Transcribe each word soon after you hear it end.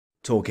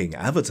Talking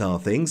avatar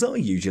things are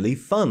usually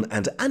fun,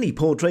 and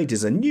AniPortrait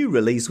is a new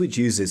release which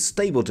uses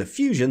Stable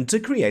Diffusion to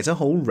create a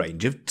whole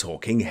range of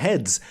talking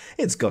heads.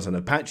 It's got an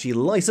Apache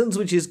license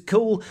which is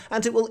cool,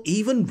 and it will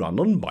even run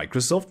on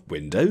Microsoft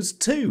Windows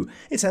too.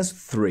 It has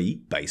 3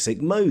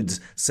 basic modes: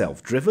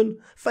 self-driven,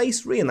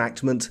 face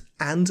reenactment,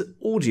 and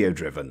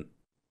audio-driven.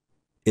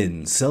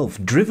 In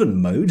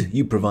self-driven mode,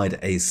 you provide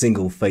a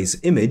single face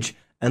image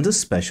and a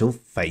special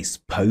face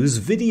pose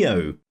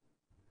video.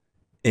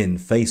 In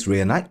face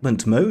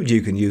reenactment mode, you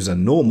can use a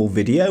normal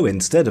video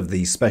instead of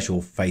the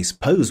special face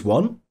pose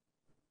one.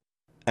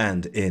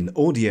 And in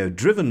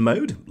audio-driven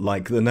mode,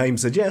 like the name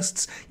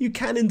suggests, you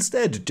can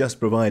instead just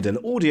provide an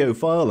audio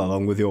file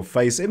along with your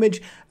face image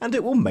and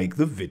it will make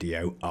the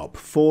video up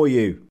for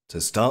you.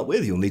 To start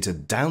with, you'll need to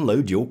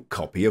download your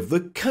copy of the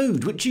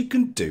code, which you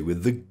can do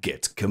with the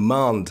git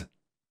command.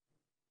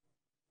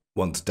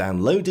 Once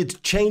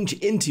downloaded, change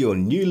into your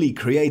newly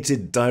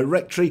created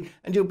directory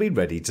and you'll be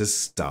ready to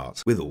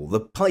start with all the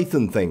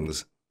Python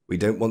things. We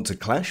don't want to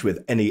clash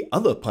with any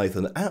other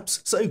Python apps,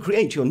 so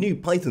create your new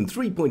Python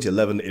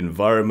 3.11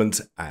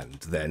 environment and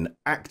then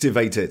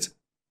activate it.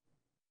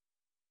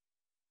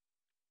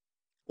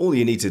 All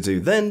you need to do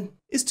then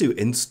is to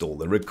install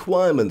the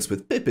requirements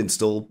with pip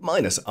install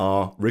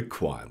 -r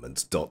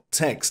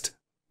requirements.txt.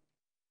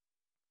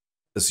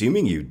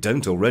 Assuming you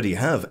don't already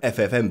have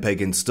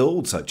ffmpeg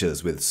installed, such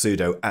as with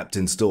sudo apt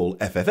install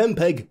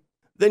ffmpeg,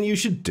 then you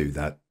should do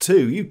that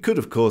too. You could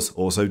of course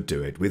also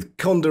do it with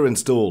conda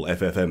install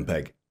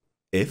ffmpeg.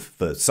 If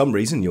for some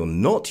reason you're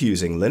not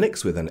using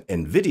Linux with an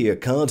NVIDIA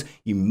card,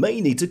 you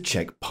may need to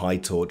check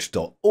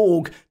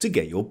pytorch.org to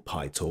get your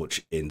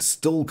pytorch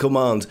install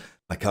command.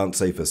 I can't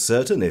say for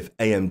certain if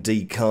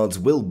AMD cards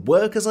will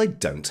work as I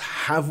don't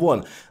have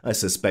one. I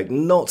suspect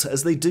not,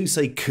 as they do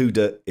say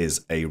CUDA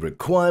is a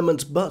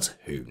requirement, but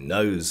who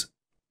knows.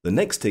 The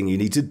next thing you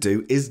need to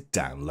do is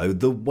download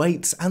the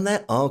weights, and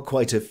there are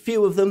quite a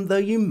few of them, though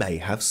you may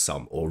have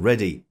some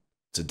already.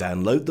 To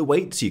download the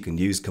weights, you can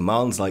use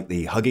commands like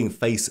the Hugging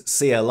Face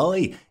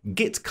CLI,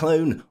 git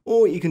clone,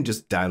 or you can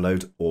just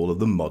download all of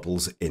the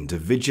models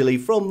individually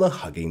from the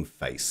Hugging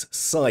Face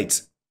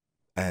site.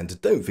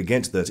 And don't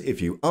forget that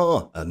if you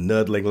are a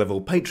Nerdling level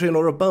Patreon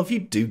or above, you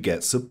do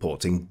get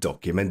supporting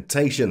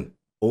documentation.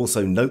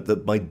 Also note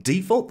that by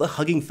default, the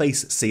Hugging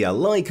Face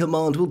CLI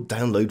command will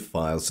download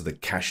files to the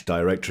cache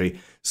directory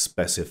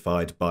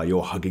specified by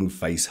your Hugging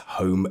Face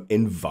home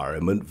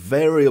environment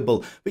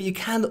variable, but you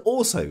can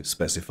also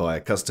specify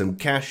a custom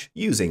cache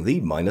using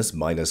the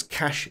 ----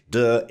 cache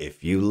dir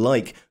if you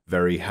like.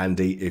 Very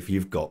handy if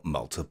you've got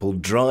multiple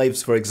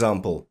drives, for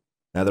example.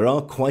 Now there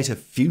are quite a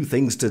few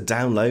things to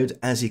download.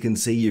 As you can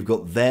see, you've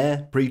got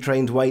their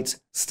pre-trained weights,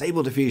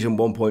 Stable Diffusion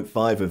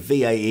 1.5 of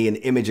VAE and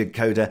image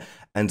encoder,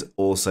 and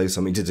also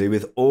something to do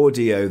with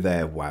audio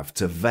there, WAV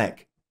to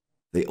VEC.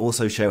 They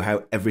also show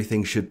how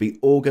everything should be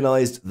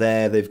organized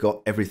there. They've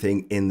got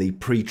everything in the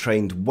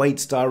pre-trained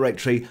weights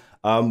directory,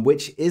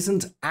 which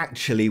isn't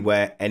actually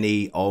where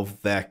any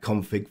of their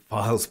config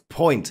files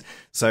point.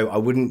 So I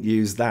wouldn't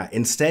use that.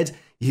 Instead,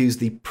 use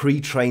the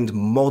pre-trained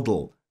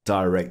model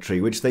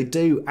directory, which they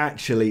do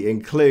actually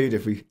include.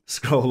 If we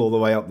scroll all the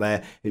way up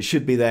there, it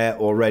should be there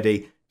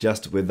already,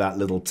 just with that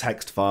little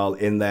text file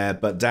in there.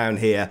 But down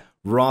here,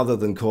 rather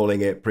than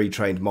calling it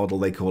pre-trained model,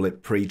 they call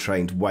it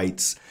pre-trained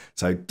weights.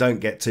 So don't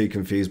get too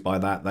confused by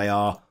that. They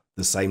are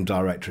the same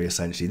directory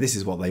essentially. This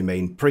is what they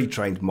mean,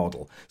 pre-trained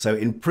model. So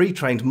in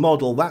pre-trained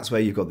model, that's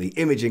where you've got the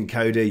image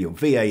encoder, your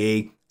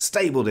VAE,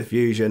 Stable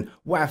Diffusion,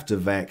 WAV to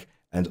VEC,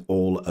 and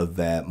all of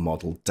their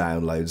model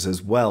downloads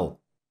as well.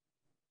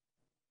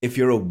 If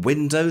you're a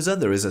Windowser,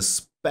 there is a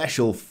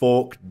special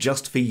fork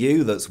just for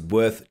you that's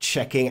worth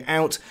checking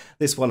out.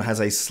 This one has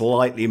a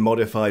slightly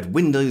modified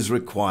Windows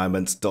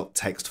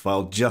requirements.txt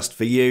file just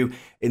for you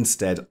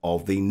instead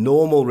of the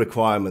normal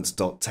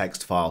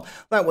requirements.txt file.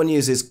 That one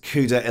uses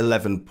CUDA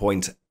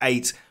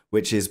 11.8,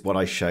 which is what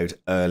I showed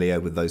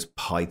earlier with those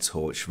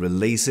PyTorch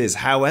releases.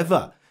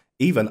 However,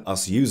 even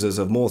us users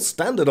of more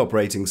standard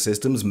operating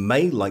systems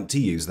may like to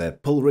use their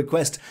pull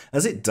request,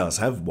 as it does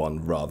have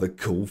one rather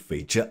cool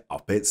feature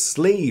up its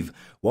sleeve.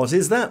 What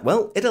is that?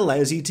 Well, it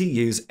allows you to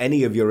use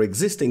any of your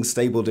existing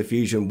Stable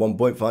Diffusion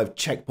 1.5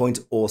 checkpoint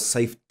or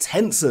safe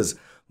tensors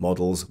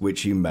models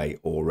which you may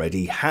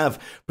already have.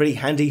 Pretty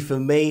handy for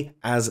me,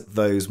 as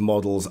those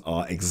models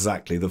are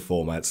exactly the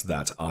formats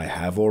that I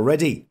have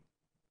already.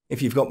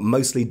 If you've got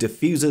mostly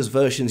diffusers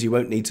versions, you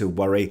won't need to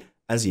worry,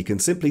 as you can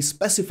simply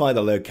specify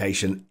the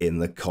location in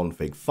the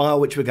config file,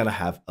 which we're going to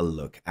have a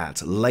look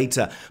at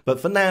later.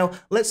 But for now,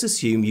 let's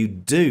assume you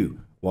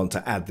do want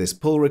to add this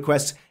pull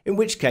request, in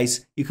which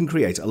case you can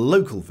create a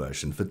local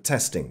version for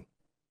testing.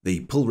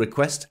 The pull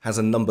request has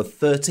a number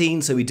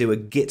 13, so we do a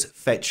git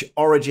fetch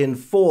origin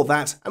for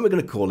that, and we're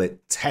going to call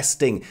it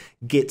testing.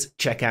 Git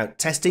checkout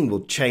testing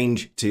will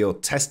change to your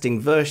testing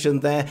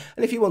version there,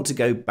 and if you want to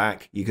go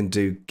back, you can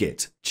do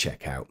git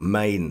checkout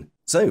main.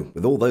 So,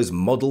 with all those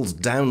models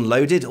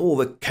downloaded, all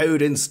the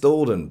code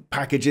installed and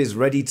packages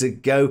ready to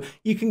go,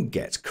 you can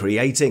get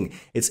creating.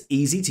 It's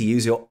easy to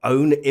use your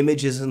own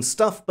images and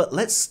stuff, but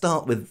let's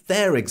start with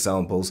their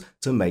examples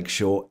to make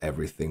sure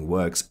everything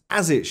works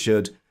as it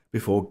should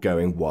before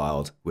going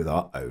wild with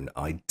our own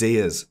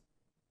ideas.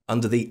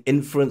 Under the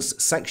inference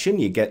section,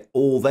 you get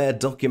all their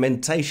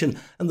documentation,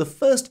 and the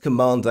first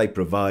command they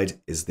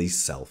provide is the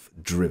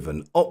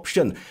self-driven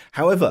option.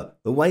 However,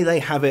 the way they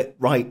have it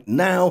right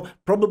now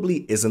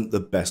probably isn't the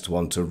best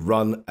one to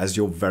run as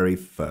your very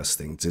first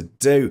thing to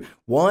do.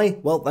 Why?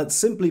 Well, that's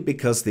simply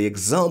because the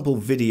example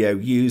video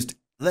used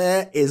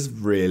there is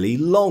really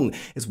long.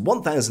 It's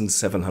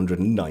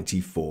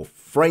 1,794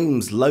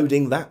 frames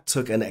loading. That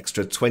took an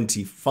extra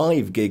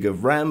 25 gig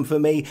of RAM for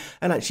me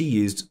and actually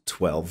used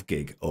 12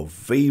 gig of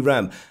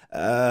VRAM,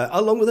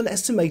 along with an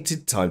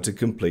estimated time to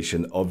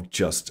completion of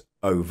just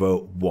over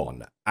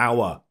 1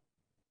 hour.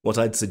 What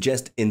I'd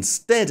suggest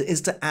instead is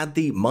to add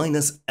the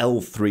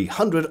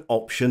 -L300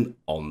 option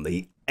on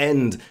the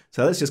end.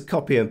 So let's just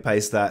copy and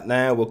paste that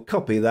now. We'll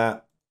copy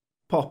that,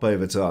 pop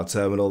over to our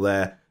terminal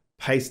there,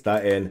 paste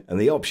that in, and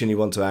the option you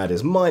want to add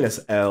is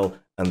 -L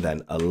and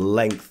then a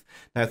length.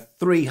 Now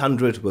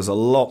 300 was a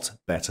lot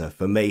better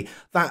for me.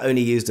 That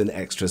only used an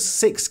extra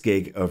 6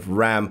 gig of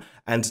RAM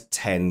and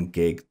 10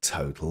 gig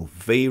total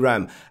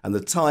VRAM, and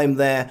the time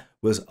there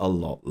was a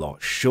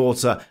lot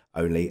shorter,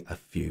 only a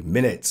few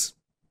minutes.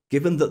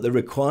 Given that the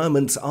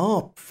requirements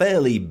are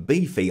fairly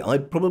beefy,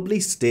 I'd probably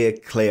steer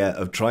clear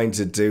of trying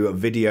to do a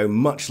video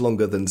much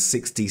longer than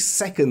 60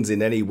 seconds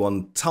in any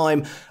one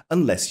time,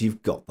 unless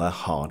you've got the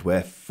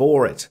hardware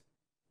for it.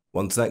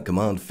 Once that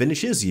command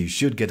finishes, you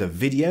should get a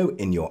video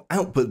in your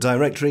output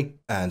directory,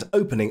 and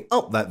opening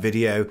up that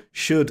video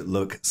should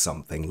look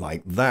something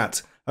like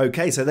that.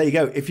 Okay, so there you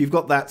go. If you've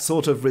got that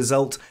sort of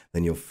result,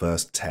 then your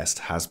first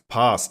test has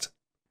passed.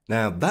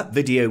 Now, that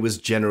video was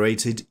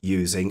generated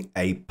using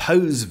a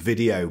pose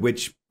video,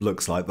 which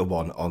looks like the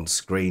one on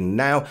screen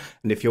now.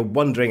 And if you're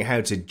wondering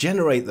how to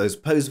generate those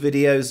pose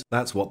videos,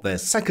 that's what their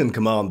second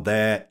command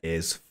there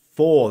is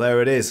for.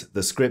 There it is,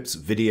 the script's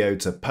video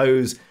to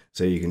pose.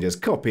 So you can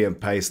just copy and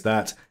paste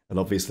that. And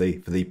obviously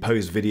for the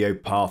pose video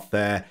path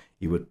there,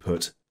 you would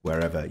put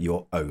wherever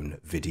your own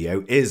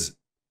video is.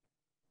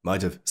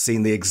 Might have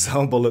seen the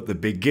example at the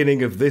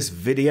beginning of this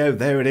video.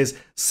 There it is,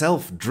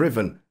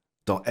 self-driven.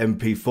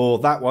 .mp4,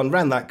 that one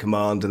ran that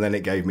command and then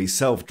it gave me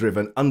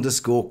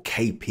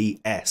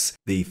self-driven_kps.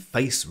 The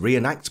face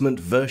reenactment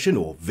version,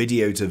 or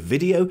video to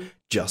video,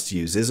 just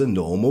uses a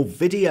normal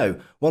video.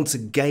 Once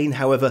again,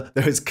 however,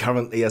 there is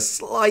currently a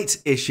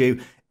slight issue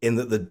in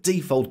that the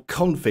default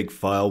config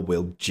file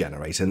will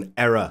generate an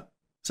error.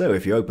 So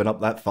if you open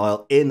up that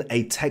file in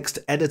a text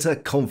editor,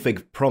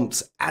 config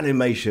prompts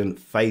animation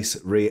face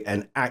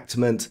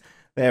reenactment.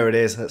 There it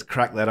is, let's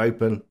crack that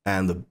open,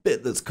 and the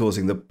bit that's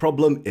causing the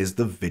problem is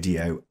the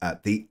video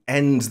at the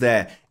end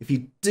there. If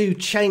you do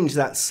change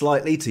that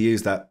slightly to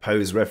use that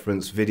pose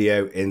reference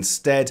video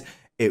instead,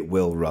 it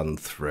will run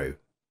through.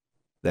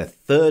 Their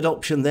third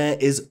option there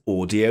is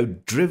audio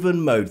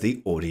driven mode,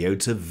 the audio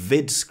to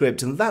vid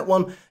script, and that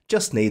one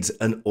just needs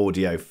an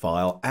audio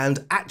file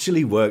and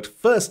actually worked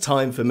first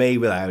time for me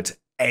without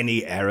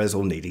any errors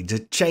or needing to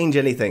change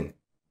anything.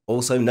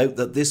 Also note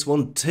that this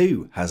one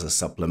too has a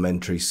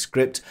supplementary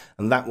script,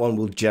 and that one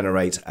will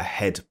generate a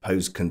head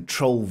pose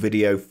control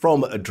video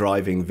from a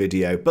driving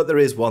video, but there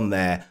is one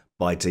there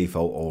by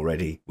default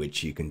already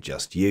which you can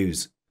just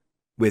use.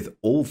 With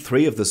all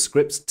three of the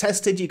scripts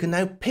tested, you can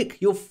now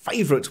pick your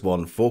favorite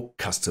one for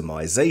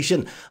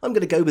customization. I'm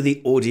going to go with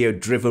the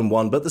audio-driven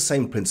one, but the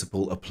same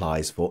principle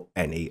applies for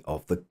any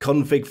of the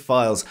config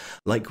files.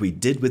 Like we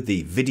did with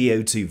the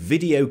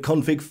video-to-video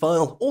config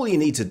file, all you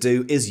need to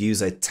do is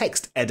use a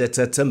text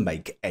editor to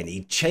make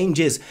any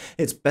changes.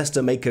 It's best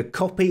to make a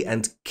copy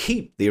and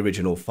keep the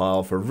original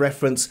file for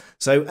reference.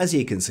 So as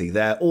you can see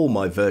there, all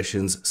my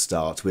versions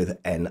start with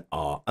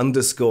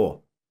nr_.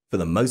 For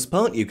the most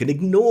part, you can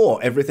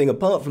ignore everything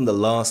apart from the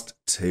last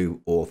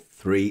 2 or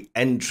 3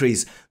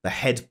 entries. The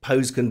head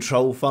pose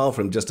control file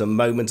from just a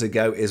moment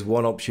ago is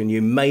one option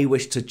you may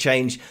wish to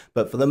change,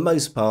 but for the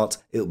most part,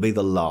 it'll be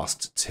the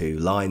last 2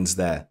 lines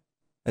there.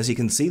 As you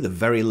can see, the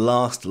very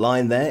last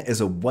line there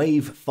is a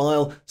WAV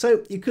file,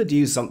 so you could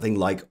use something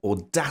like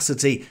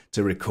Audacity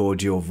to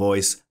record your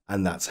voice,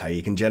 and that's how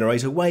you can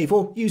generate a WAV,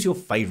 or use your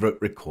favorite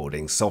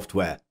recording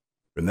software.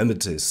 Remember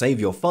to save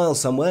your file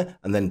somewhere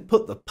and then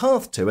put the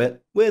path to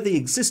it where the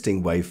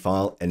existing WAV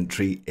file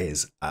entry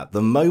is at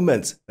the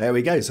moment. There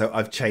we go, so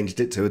I've changed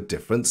it to a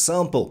different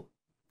sample.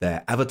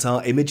 Their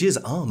avatar images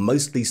are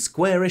mostly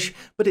squarish,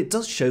 but it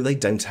does show they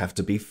don't have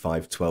to be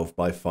 512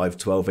 by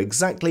 512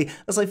 exactly,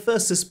 as I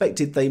first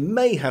suspected they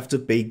may have to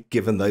be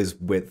given those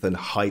width and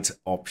height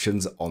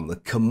options on the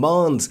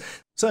commands.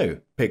 So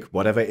pick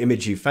whatever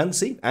image you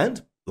fancy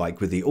and,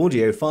 like with the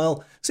audio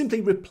file, simply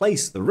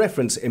replace the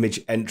reference image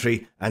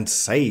entry and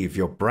save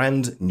your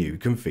brand new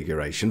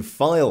configuration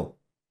file.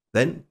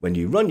 Then, when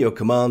you run your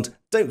command,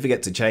 don't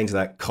forget to change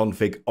that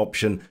config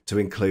option to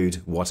include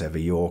whatever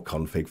your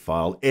config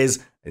file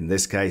is, In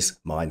this case,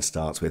 mine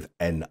starts with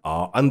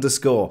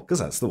NR_, because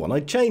that's the one I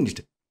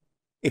changed.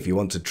 If you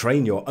want to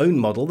train your own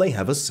model, they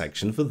have a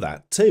section for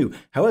that too.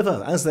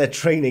 However, as their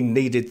training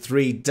needed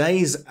 3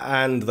 days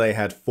and they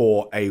had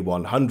 4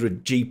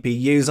 A100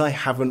 GPUs, I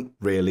haven't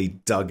really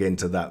dug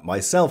into that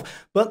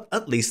myself, but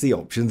at least the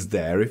option's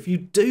there if you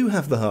do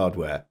have the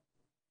hardware.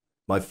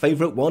 My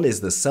favourite one is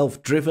the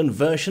self-driven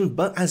version,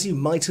 but as you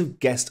might have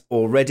guessed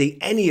already,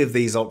 any of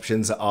these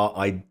options are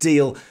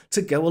ideal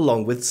to go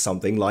along with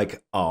something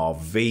like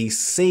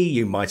RVC.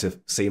 You might have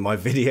seen my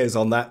videos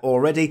on that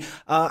already,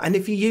 and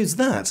if you use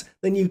that,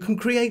 then you can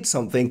create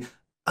something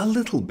a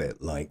little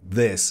bit like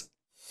this.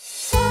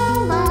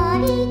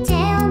 Somebody